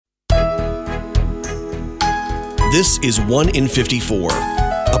This is 1 in 54,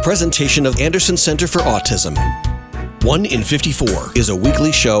 a presentation of Anderson Center for Autism. 1 in 54 is a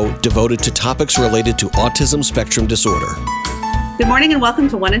weekly show devoted to topics related to autism spectrum disorder. Good morning and welcome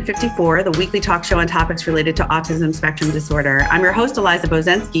to 1 in 54, the weekly talk show on topics related to autism spectrum disorder. I'm your host, Eliza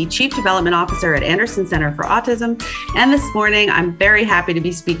Bozensky, Chief Development Officer at Anderson Center for Autism. And this morning, I'm very happy to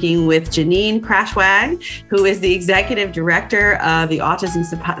be speaking with Janine Krashwag, who is the Executive Director of the Autism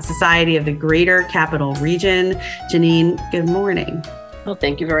Society of the Greater Capital Region. Janine, good morning. Well,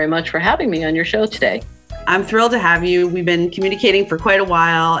 thank you very much for having me on your show today. I'm thrilled to have you. We've been communicating for quite a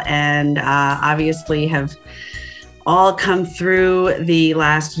while and obviously have all come through the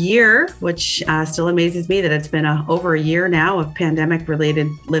last year, which still amazes me that it's been over a year now of pandemic-related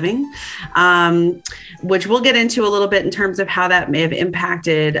living, which we'll get into a little bit in terms of how that may have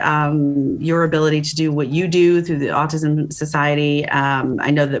impacted your ability to do what you do through the Autism Society. I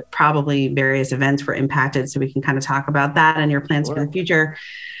know that probably various events were impacted, so we can kind of talk about that and your plans for the future.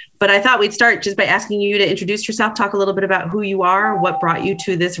 But I thought we'd start just by asking you to introduce yourself, talk a little bit about who you are, what brought you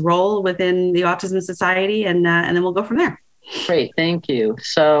to this role within the Autism Society, and then we'll go from there. Great, thank you.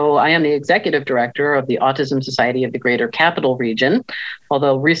 So I am the Executive Director of the Autism Society of the Greater Capital Region,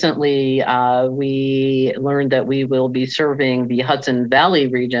 although recently we learned that we will be serving the Hudson Valley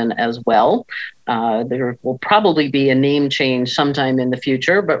region as well. There will probably be a name change sometime in the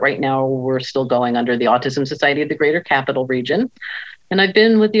future, but right now we're still going under the Autism Society of the Greater Capital Region. And I've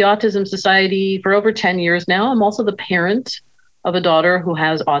been with the Autism Society for over 10 years now. I'm also the parent of a daughter who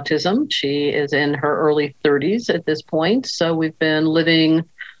has autism. She is in her early 30s at this point. So we've been living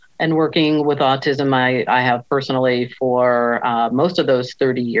and working with autism. I have personally for most of those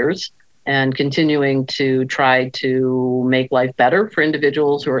 30 years and continuing to try to make life better for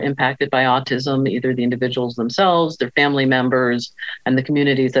individuals who are impacted by autism, either the individuals themselves, their family members, and the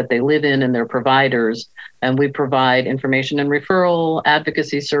communities that they live in and their providers. And we provide information and referral,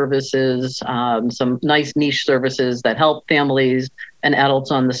 advocacy services, some nice niche services that help families and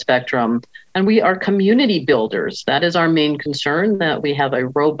adults on the spectrum. And we are community builders. That is our main concern, that we have a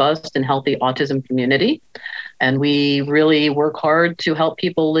robust and healthy autism community. And we really work hard to help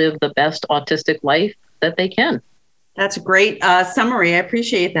people live the best autistic life that they can. That's a great summary. I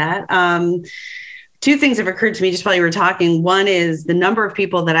appreciate that. Two things have occurred to me just while you were talking. One is the number of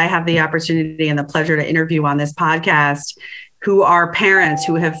people that I have the opportunity and the pleasure to interview on this podcast who are parents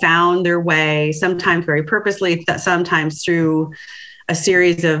who have found their way, sometimes very purposely, sometimes through a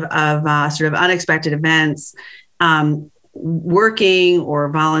series of sort of unexpected events, working or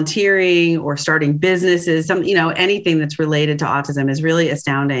volunteering or starting businesses, anything that's related to autism is really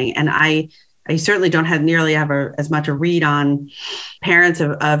astounding. And I certainly don't nearly have as much a read on parents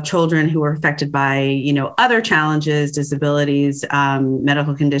of children who are affected by, other challenges, disabilities,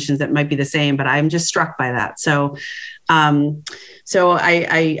 medical conditions that might be the same, but I'm just struck by that. So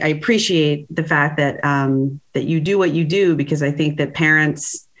I appreciate the fact that you do what you do, because I think that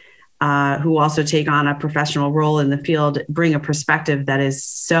parents who also take on a professional role in the field bring a perspective that is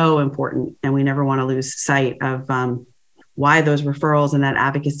so important. And we never want to lose sight of why those referrals and that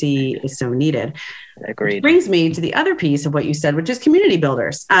advocacy is so needed. Agreed. Which brings me to the other piece of what you said, which is community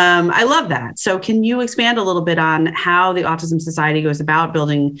builders. I love that. So can you expand a little bit on how the Autism Society goes about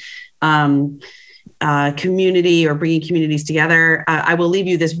building community or bringing communities together? I will leave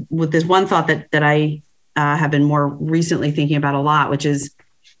you with this one thought that I have been more recently thinking about a lot, which is,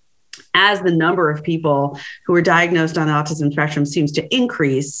 as the number of people who are diagnosed on the autism spectrum seems to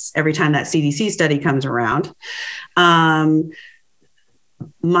increase every time that CDC study comes around,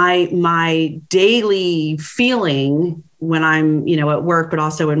 my daily feeling when I'm, at work, but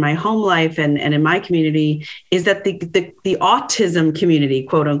also in my home life and in my community, is that the autism community,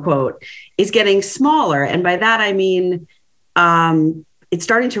 quote unquote, is getting smaller. And by that, I mean, it's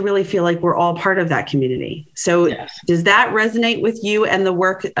starting to really feel like we're all part of that community. So yes. Does that resonate with you and the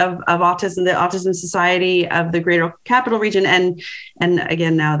work of autism, the Autism Society of the Greater Capital Region, and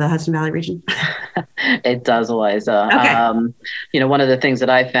again, now the Hudson Valley region? It does, Eliza. Okay. One of the things that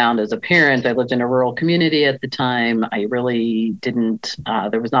I found as a parent, I lived in a rural community at the time. I really didn't,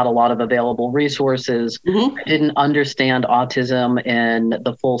 there was not a lot of available resources. Mm-hmm. I didn't understand autism in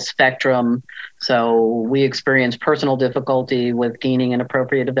the full spectrum. So we experienced personal difficulty with gaining an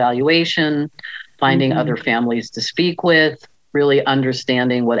appropriate evaluation, finding other families to speak with, really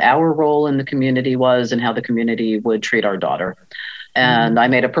understanding what our role in the community was and how the community would treat our daughter. And I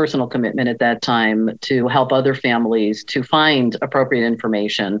made a personal commitment at that time to help other families to find appropriate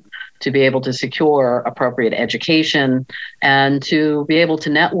information to be able to secure appropriate education, and to be able to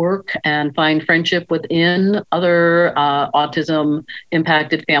network and find friendship within other autism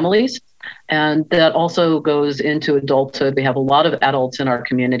impacted families. And that also goes into adulthood. We have a lot of adults in our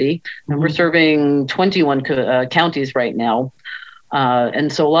community, and we're serving 21 counties right now.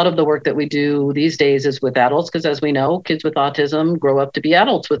 And so a lot of the work that we do these days is with adults, because as we know, kids with autism grow up to be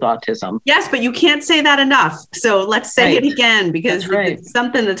adults with autism. Yes, but you can't say that enough. So let's say it again, because it's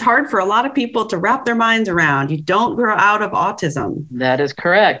something that's hard for a lot of people to wrap their minds around. You don't grow out of autism. That is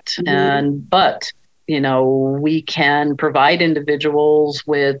correct. But we can provide individuals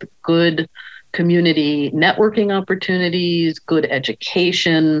with good community networking opportunities, good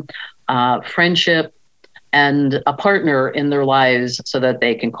education, friendship, and a partner in their lives so that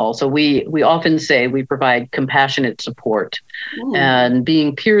they can call. So we often say we provide compassionate support. And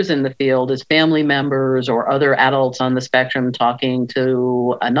being peers in the field as family members or other adults on the spectrum talking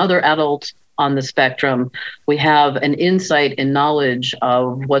to another adult on the spectrum, we have an insight and knowledge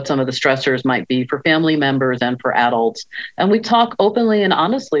of what some of the stressors might be for family members and for adults. And we talk openly and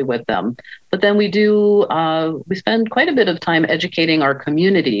honestly with them. But then we spend quite a bit of time educating our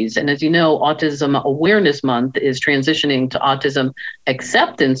communities. And as you know, Autism Awareness Month is transitioning to Autism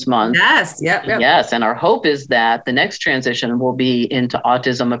Acceptance Month. Yes, yep. Yes, and our hope is that the next transition will be into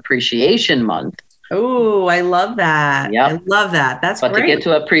Autism Appreciation Month. Oh, I love that. Yep. I love that. That's great. But to get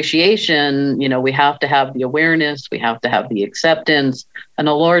to appreciation, we have to have the awareness, we have to have the acceptance, and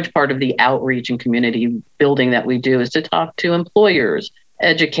a large part of the outreach and community building that we do is to talk to employers,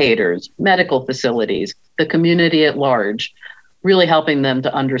 educators, medical facilities, the community at large, really helping them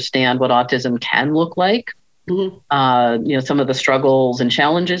to understand what autism can look like. Some of the struggles and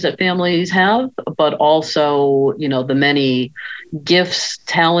challenges that families have, but also, the many gifts,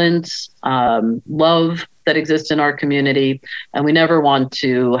 talents, love that exists in our community. And we never want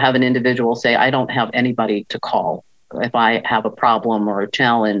to have an individual say, I don't have anybody to call if I have a problem or a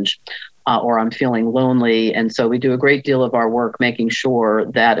challenge, or I'm feeling lonely. And so we do a great deal of our work making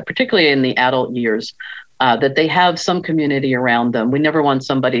sure that, particularly in the adult years, that they have some community around them. We never want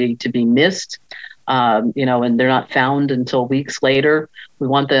somebody to be missed. And they're not found until weeks later. We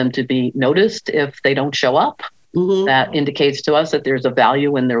want them to be noticed if they don't show up. That indicates to us that there's a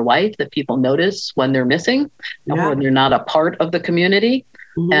value in their life, that people notice when they're missing, and when they're not a part of the community.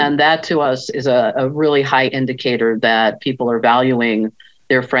 And that to us is a really high indicator that people are valuing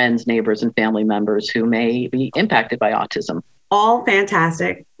their friends, neighbors, and family members who may be impacted by autism. All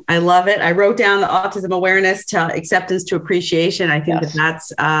fantastic. I love it. I wrote down the autism awareness to acceptance to appreciation. I think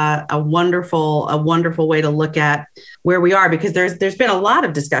that's a wonderful way to look at where we are, because there's been a lot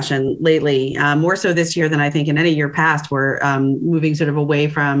of discussion lately, more so this year than I think in any year past. We're moving sort of away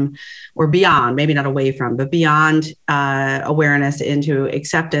from, or beyond, maybe not away from, but beyond awareness into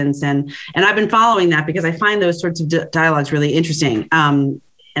acceptance. And I've been following that because I find those sorts of dialogues really interesting.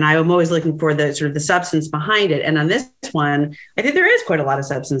 And I'm always looking for the sort of the substance behind it. And on this one, I think there is quite a lot of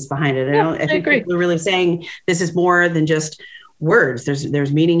substance behind it. I think people are really saying this is more than just words.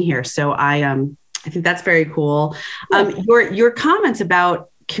 There's meaning here. So I think that's very cool. Your comments about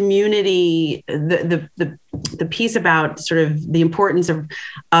community, the piece about sort of the importance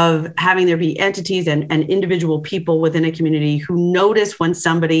of having there be entities and individual people within a community who notice when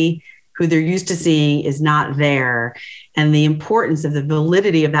somebody who they're used to seeing is not there, and the importance of the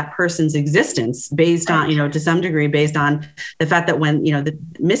validity of that person's existence based on, to some degree, based on the fact that when, the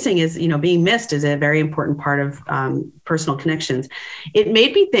missing is, being missed is a very important part of personal connections. It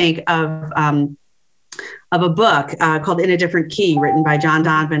made me think of a book called In a Different Key, written by John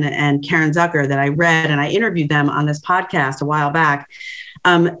Donovan and Karen Zucker, that I read, and I interviewed them on this podcast a while back.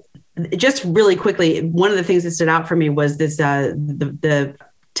 Just really quickly, one of the things that stood out for me was this,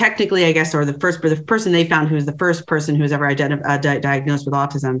 technically, I guess, or the person they found who was the first person who was ever diagnosed with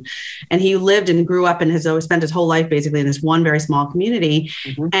autism. And he lived and grew up and has spent his whole life basically in this one very small community.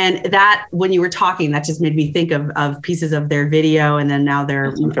 And that, when you were talking, that just made me think of pieces of their video, and then now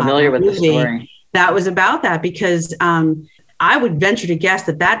they're familiar with the story. That was about that, because I would venture to guess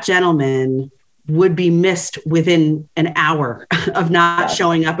that gentleman would be missed within an hour of not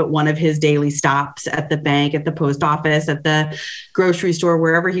showing up at one of his daily stops, at the bank, at the post office, at the grocery store,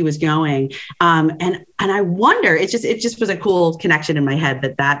 wherever he was going. And I wonder, it just was a cool connection in my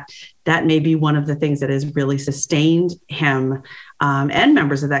head that may be one of the things that has really sustained him and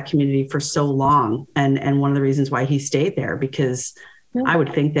members of that community for so long. And one of the reasons why he stayed there, because I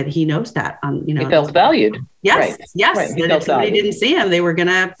would think that he knows that. He felt valued. Yes, right. yes. Right. That if somebody didn't see him, they were going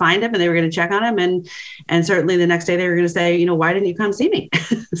to find him and they were going to check on him, and certainly the next day they were going to say, why didn't you come see me?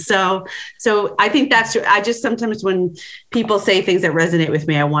 So I think I just sometimes when people say things that resonate with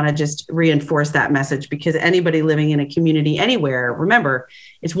me, I want to just reinforce that message, because anybody living in a community anywhere, remember,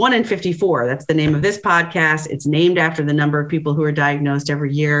 it's 1 in 54. That's the name of this podcast. It's named after the number of people who are diagnosed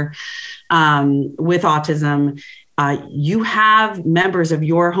every year with autism. You have members of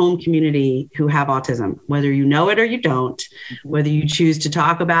your home community who have autism, whether you know it or you don't, whether you choose to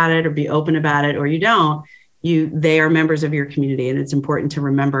talk about it or be open about it or you don't, they are members of your community. And it's important to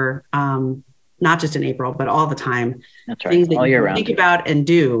remember, not just in April, but all the time, That's right. things that all you year round. think about and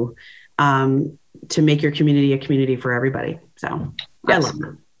do to make your community a community for everybody. So yes. I love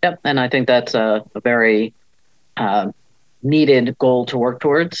that. Yep. And I think that's a very needed goal to work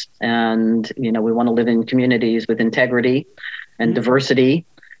towards. And, we want to live in communities with integrity and diversity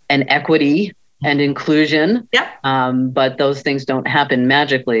and equity and inclusion. Yep. But those things don't happen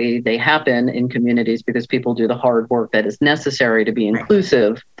magically. They happen in communities because people do the hard work that is necessary to be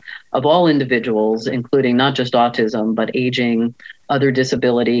inclusive of all individuals, including not just autism, but aging, other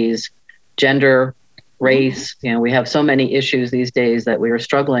disabilities, gender, race. We have so many issues these days that we are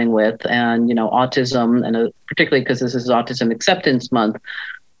struggling with, and autism, and particularly because this is Autism Acceptance Month,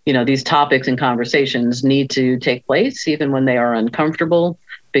 these topics and conversations need to take place even when they are uncomfortable,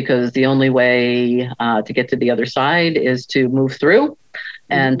 because the only way to get to the other side is to move through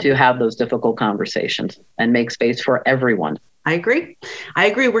and to have those difficult conversations and make space for everyone. I agree.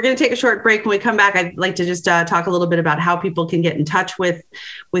 We're going to take a short break. When we come back, I'd like to just talk a little bit about how people can get in touch with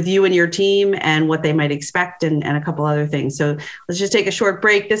you and your team and what they might expect and a couple other things. So let's just take a short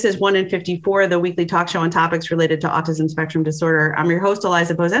break. This is 1 in 54, the weekly talk show on topics related to autism spectrum disorder. I'm your host,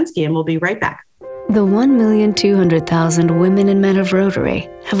 Eliza Bozensky, and we'll be right back. The 1,200,000 women and men of Rotary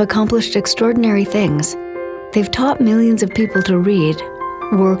have accomplished extraordinary things. They've taught millions of people to read,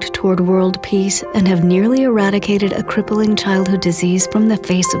 worked toward world peace, and have nearly eradicated a crippling childhood disease from the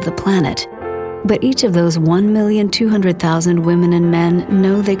face of the planet. But each of those 1,200,000 women and men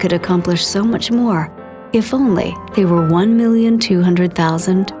know they could accomplish so much more if only they were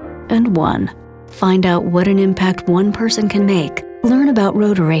 1,200,001. Find out what an impact one person can make. Learn about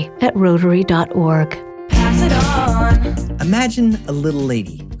Rotary at Rotary.org. Pass it on. Imagine a little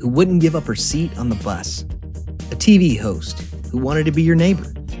lady who wouldn't give up her seat on the bus, a TV host who wanted to be your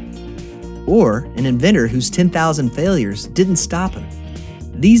neighbor, or an inventor whose 10,000 failures didn't stop him.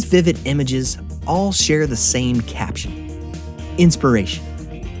 These vivid images all share the same caption: inspiration.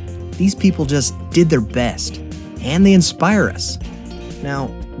 These people just did their best, and they inspire us. Now,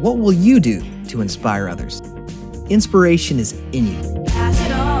 what will you do to inspire others? Inspiration is in you. Pass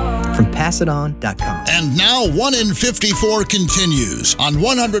it on. From PassItOn.com. And now 1 in 54 continues on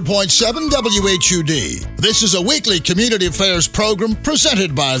 100.7 WHUD. This is a weekly community affairs program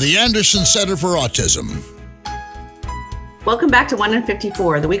presented by the Anderson Center for Autism. Welcome back to 1 in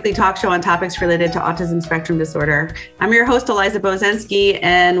 54, the weekly talk show on topics related to autism spectrum disorder. I'm your host, Eliza Bozensky,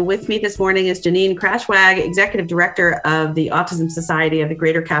 and with me this morning is Janine Krashwag, Executive Director of the Autism Society of the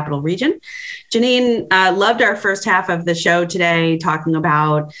Greater Capital Region. Janine loved our first half of the show today, talking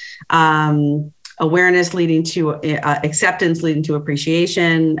about awareness leading to acceptance, leading to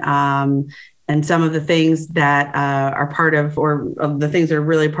appreciation, and some of the things that are part of, or the things that are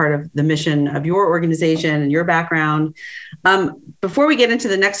really part of the mission of your organization and your background. Before we get into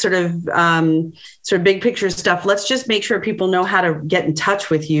the next sort of big picture stuff, let's just make sure people know how to get in touch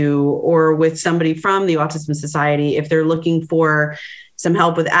with you or with somebody from the Autism Society if they're looking for some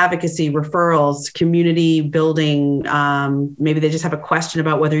help with advocacy, referrals, community building. Maybe they just have a question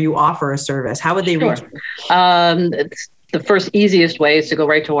about whether you offer a service. How would they reach you? The first easiest way is to go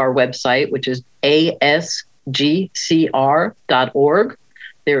right to our website, which is asgcr.org.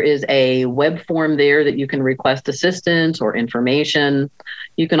 There is a web form there that you can request assistance or information.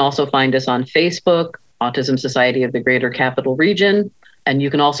 You can also find us on Facebook, Autism Society of the Greater Capital Region. And you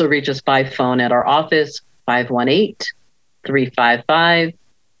can also reach us by phone at our office,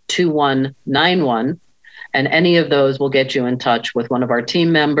 518-355-2191. And any of those will get you in touch with one of our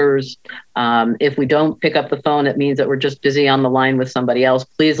team members. If we don't pick up the phone, it means that we're just busy on the line with somebody else.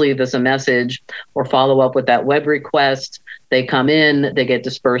 Please leave us a message or follow up with that web request. They come in, they get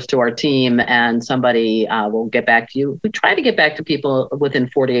dispersed to our team, and somebody will get back to you. We try to get back to people within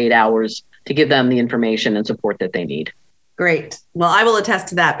 48 hours to give them the information and support that they need. Great. Well, I will attest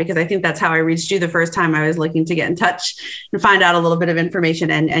to that because I think that's how I reached you the first time I was looking to get in touch and find out a little bit of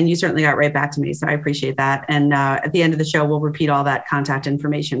information. And you certainly got right back to me. So I appreciate that. And at the end of the show, we'll repeat all that contact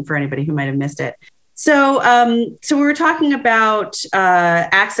information for anybody who might have missed it. So we were talking about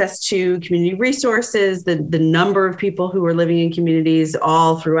access to community resources, the number of people who are living in communities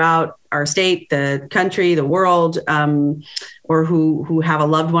all throughout our state, the country, the world, or who have a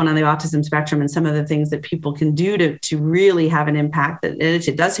loved one on the autism spectrum, and some of the things that people can do to really have an impact. And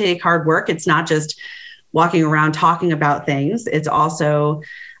it does take hard work. It's not just walking around talking about things. It's also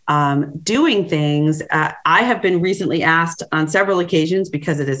doing things. I have been recently asked on several occasions,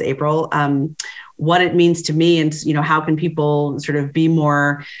 because it is April, what it means to me, and how can people sort of be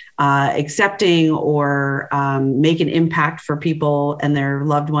more accepting or make an impact for people and their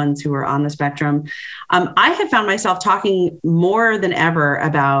loved ones who are on the spectrum. I have found myself talking more than ever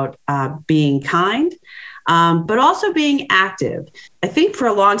about being kind, but also being active. I think for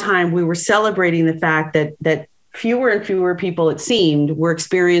a long time we were celebrating the fact that fewer and fewer people, it seemed, were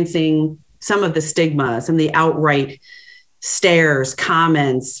experiencing some of the stigma, some of the outright stares,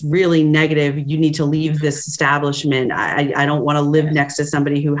 comments, really negative, you need to leave this establishment. I don't want to live next to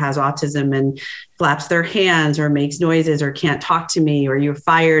somebody who has autism and flaps their hands or makes noises or can't talk to me, or you're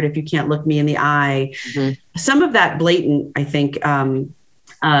fired if you can't look me in the eye. Mm-hmm. Some of that blatant, I think,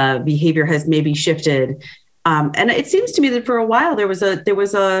 behavior has maybe shifted. And it seems to me that for a while there was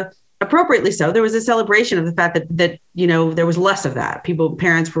a appropriately so, there was a celebration of the fact that there was less of that.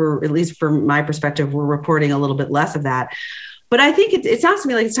 Parents were, at least from my perspective, were reporting a little bit less of that. But I think it sounds to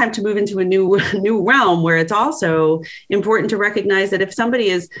me like it's time to move into a new realm where it's also important to recognize that if somebody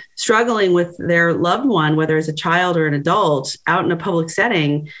is struggling with their loved one, whether it's a child or an adult, out in a public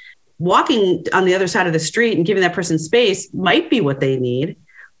setting, walking on the other side of the street and giving that person space might be what they need.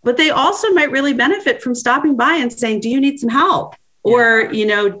 But they also might really benefit from stopping by and saying, do you need some help? Yeah. Or,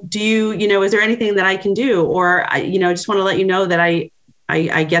 do you, is there anything that I can do? Or, I just want to let you know that I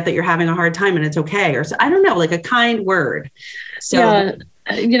get that you're having a hard time and it's okay. Or, I don't know, like a kind word. So,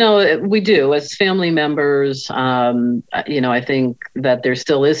 yeah, we do as family members. I think that there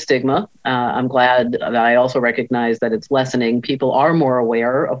still is stigma. I'm glad that I also recognize that it's lessening. People are more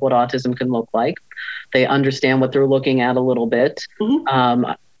aware of what autism can look like. They understand what they're looking at a little bit.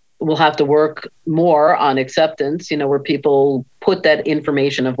 Mm-hmm. We'll have to work more on acceptance, where people put that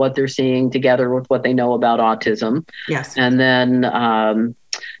information of what they're seeing together with what they know about autism. Yes. And then,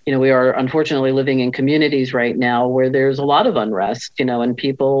 we are unfortunately living in communities right now where there's a lot of unrest, and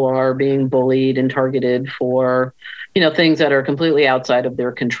people are being bullied and targeted for, things that are completely outside of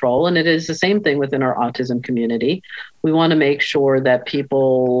their control. And it is the same thing within our autism community. We want to make sure that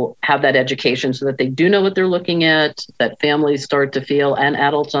people have that education so that they do know what they're looking at, that families start to feel, and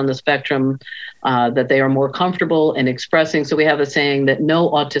adults on the spectrum, that they are more comfortable in expressing. So we have a saying that no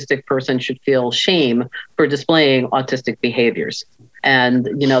autistic person should feel shame for displaying autistic behaviors. And,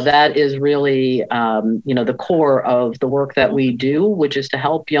 that is really, the core of the work that we do, which is to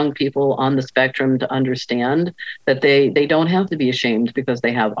help young people on the spectrum to understand that they don't have to be ashamed because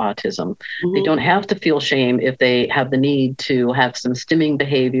they have autism. Mm-hmm. They don't have to feel shame if they have the need to have some stimming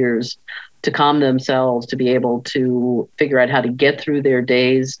behaviors to calm themselves, to be able to figure out how to get through their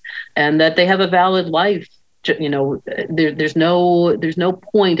days, and that they have a valid life. There's no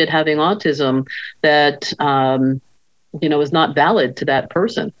point at having autism that, is not valid to that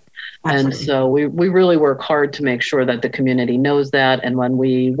person. Absolutely. And so we really work hard to make sure that the community knows that. And when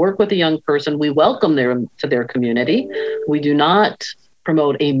we work with a young person, we welcome them to their community. We do not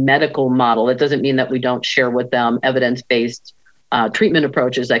promote a medical model. It doesn't mean that we don't share with them evidence-based treatment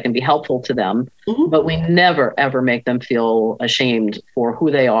approaches that can be helpful to them, mm-hmm. but we never, ever make them feel ashamed for who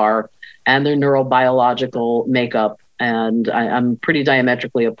they are and their neurobiological makeup. And I'm pretty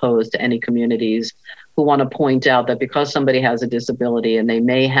diametrically opposed to any communities who want to point out that because somebody has a disability and they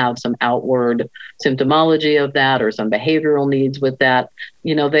may have some outward symptomology of that or some behavioral needs with that,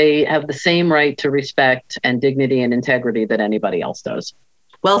 they have the same right to respect and dignity and integrity that anybody else does.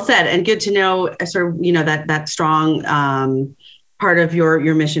 Well said. And good to know sort of, that strong part of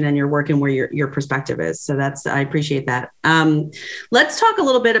your mission and your work and where your perspective is. So I appreciate that. Let's talk a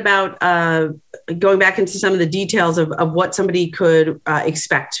little bit about going back into some of the details of what somebody could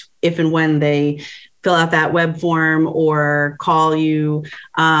expect if and when they fill out that web form or call you.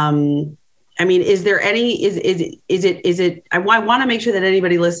 Is there any, is it, I want to make sure that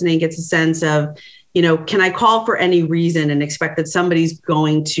anybody listening gets a sense of, can I call for any reason and expect that somebody's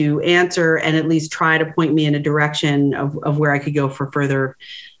going to answer and at least try to point me in a direction of where I could go for further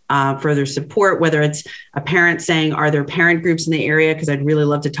support, whether it's a parent saying, are there parent groups in the area? Because I'd really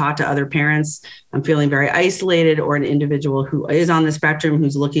love to talk to other parents. I'm feeling very isolated, or an individual who is on the spectrum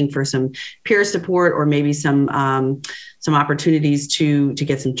who's looking for some peer support or maybe some some opportunities to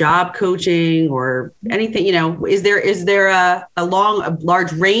get some job coaching or anything? Is there a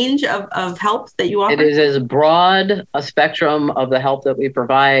large range of help that you offer? It is as broad a spectrum of the help that we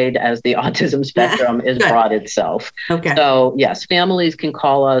provide as the autism spectrum is broad itself. Okay. So yes, families can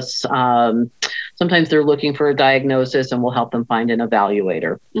call us. Sometimes they're looking for a diagnosis and we'll help them find an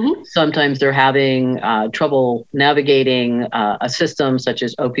evaluator. Mm-hmm. Sometimes they're having trouble navigating a system such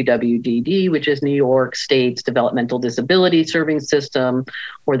as OPWDD, which is New York State's developmental disability serving system,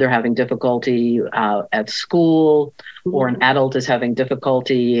 or they're having difficulty at school, or an adult is having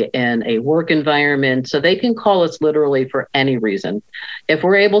difficulty in a work environment. So they can call us literally for any reason. If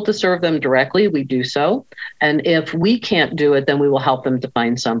we're able to serve them directly, we do so. And if we can't do it, then we will help them to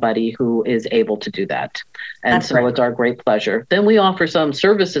find somebody who is able to do that. And That's so right. It's our great pleasure. Then we offer some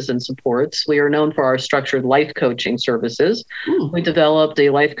services and supports. We are known for our structured life coaching services. We developed a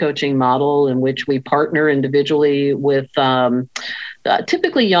life coaching model in which we partner individually with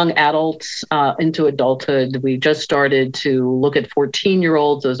typically young adults into adulthood. We just started to look at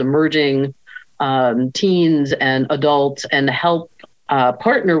 14-year-olds, those emerging teens and adults, and help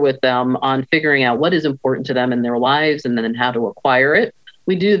partner with them on figuring out what is important to them in their lives and then how to acquire it.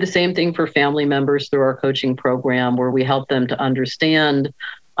 We do the same thing for family members through our coaching program, where we help them to understand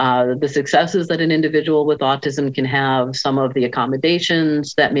the successes that an individual with autism can have, some of the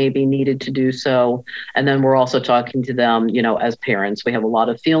accommodations that may be needed to do so. And then we're also talking to them, as parents. We have a lot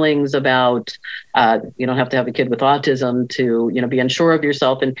of feelings about, you don't have to have a kid with autism to, be unsure of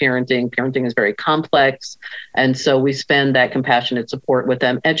yourself in parenting. Parenting is very complex. And so we spend that compassionate support with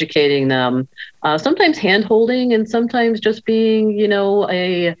them, educating them, sometimes hand-holding and sometimes just being,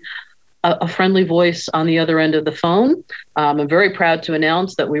 a friendly voice on the other end of the phone. I'm very proud to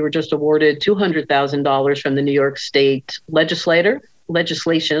announce that we were just awarded $200,000 from the New York State legislators. And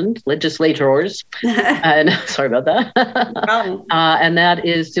sorry about that. And that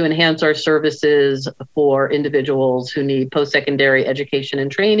is to enhance our services for individuals who need post-secondary education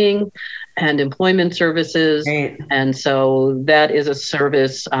and training and employment services. Right. And so that is a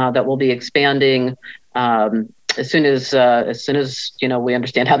service that will be expanding as soon as we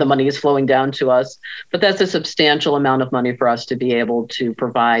understand how the money is flowing down to us. But that's a substantial amount of money for us to be able to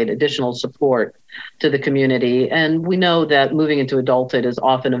provide additional support to the community. And we know that moving into adulthood is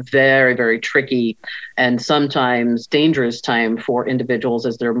often a very, very tricky and sometimes dangerous time for individuals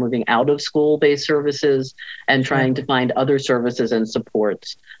as they're moving out of school-based services and trying to find other services and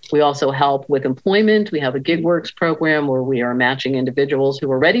supports. We also help with employment. We have a GigWorks program where we are matching individuals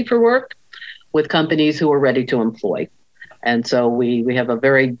who are ready for work with companies who are ready to employ. And so we have a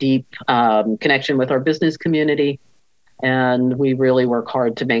very deep connection with our business community. And we really work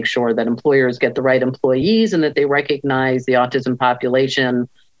hard to make sure that employers get the right employees and that they recognize the autism population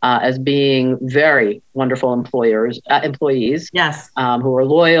as being very wonderful employees, Yes. Who are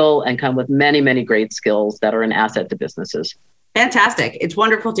loyal and come with many, many great skills that are an asset to businesses. Fantastic. It's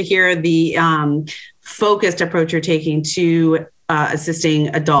wonderful to hear the focused approach you're taking to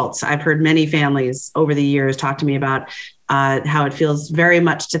assisting adults. I've heard many families over the years talk to me about how it feels very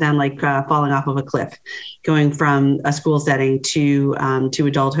much to them like falling off of a cliff, going from a school setting to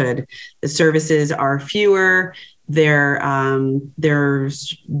adulthood. The services are fewer. They're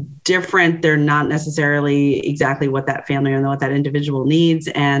different. They're not necessarily exactly what that family or what that individual needs.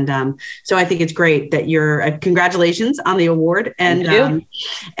 And so I think it's great that congratulations on the award. And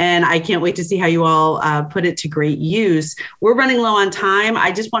I can't wait to see how you all put it to great use. We're running low on time.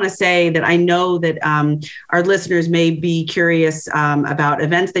 I just want to say that I know that our listeners may be curious about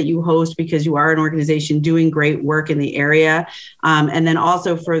events that you host because you are an organization doing great work in the area. And then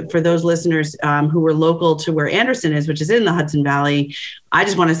also for those listeners who are local to where Anderson is, which is in the Hudson Valley, I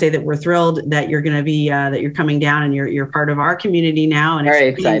just want to say that we're thrilled that you're going to be that you're coming down and you're part of our community now, and very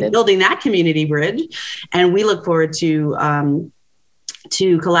excited building that community bridge. And we look forward to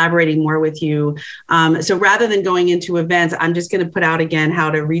collaborating more with you. So rather than going into events, I'm just going to put out again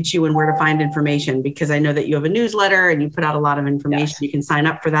how to reach you and where to find information, because I know that you have a newsletter and you put out a lot of information. Yes. You can sign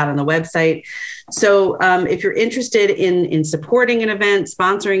up for that on the website. So if you're interested in supporting an event,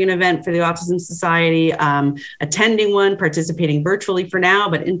 sponsoring an event for the Autism Society, attending one, participating virtually for now,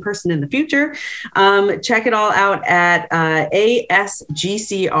 but in person in the future, check it all out at asgcr.org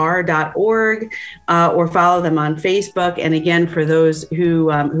or follow them on Facebook. And again, for those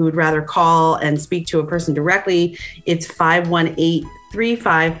who would rather call and speak to a person directly, it's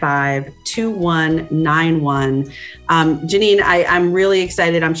 518-355-2191. Janine, I'm really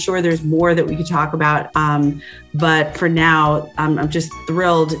excited. I'm sure there's more that we could talk about. But for now, I'm just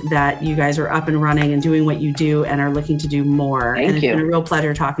thrilled that you guys are up and running and doing what you do and are looking to do more. Thank you. It's been a real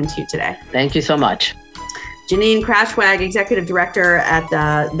pleasure talking to you today. Thank you so much. Janine Cratchwag, Executive Director at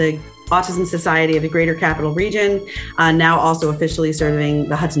the Autism Society of the Greater Capital Region, now also officially serving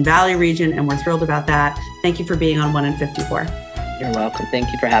the Hudson Valley region, and we're thrilled about that. Thank you for being on 1 in 54. You're welcome.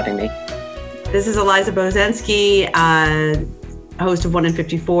 Thank you for having me. This is Eliza Bozensky, host of 1 in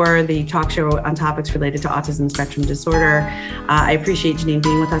 54, the talk show on topics related to autism spectrum disorder. I appreciate Janine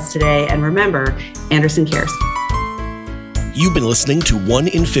being with us today, and remember, Anderson cares. You've been listening to 1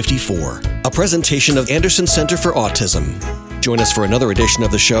 in 54, a presentation of Anderson Center for Autism. Join us for another edition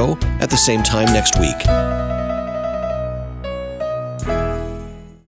of the show at the same time next week.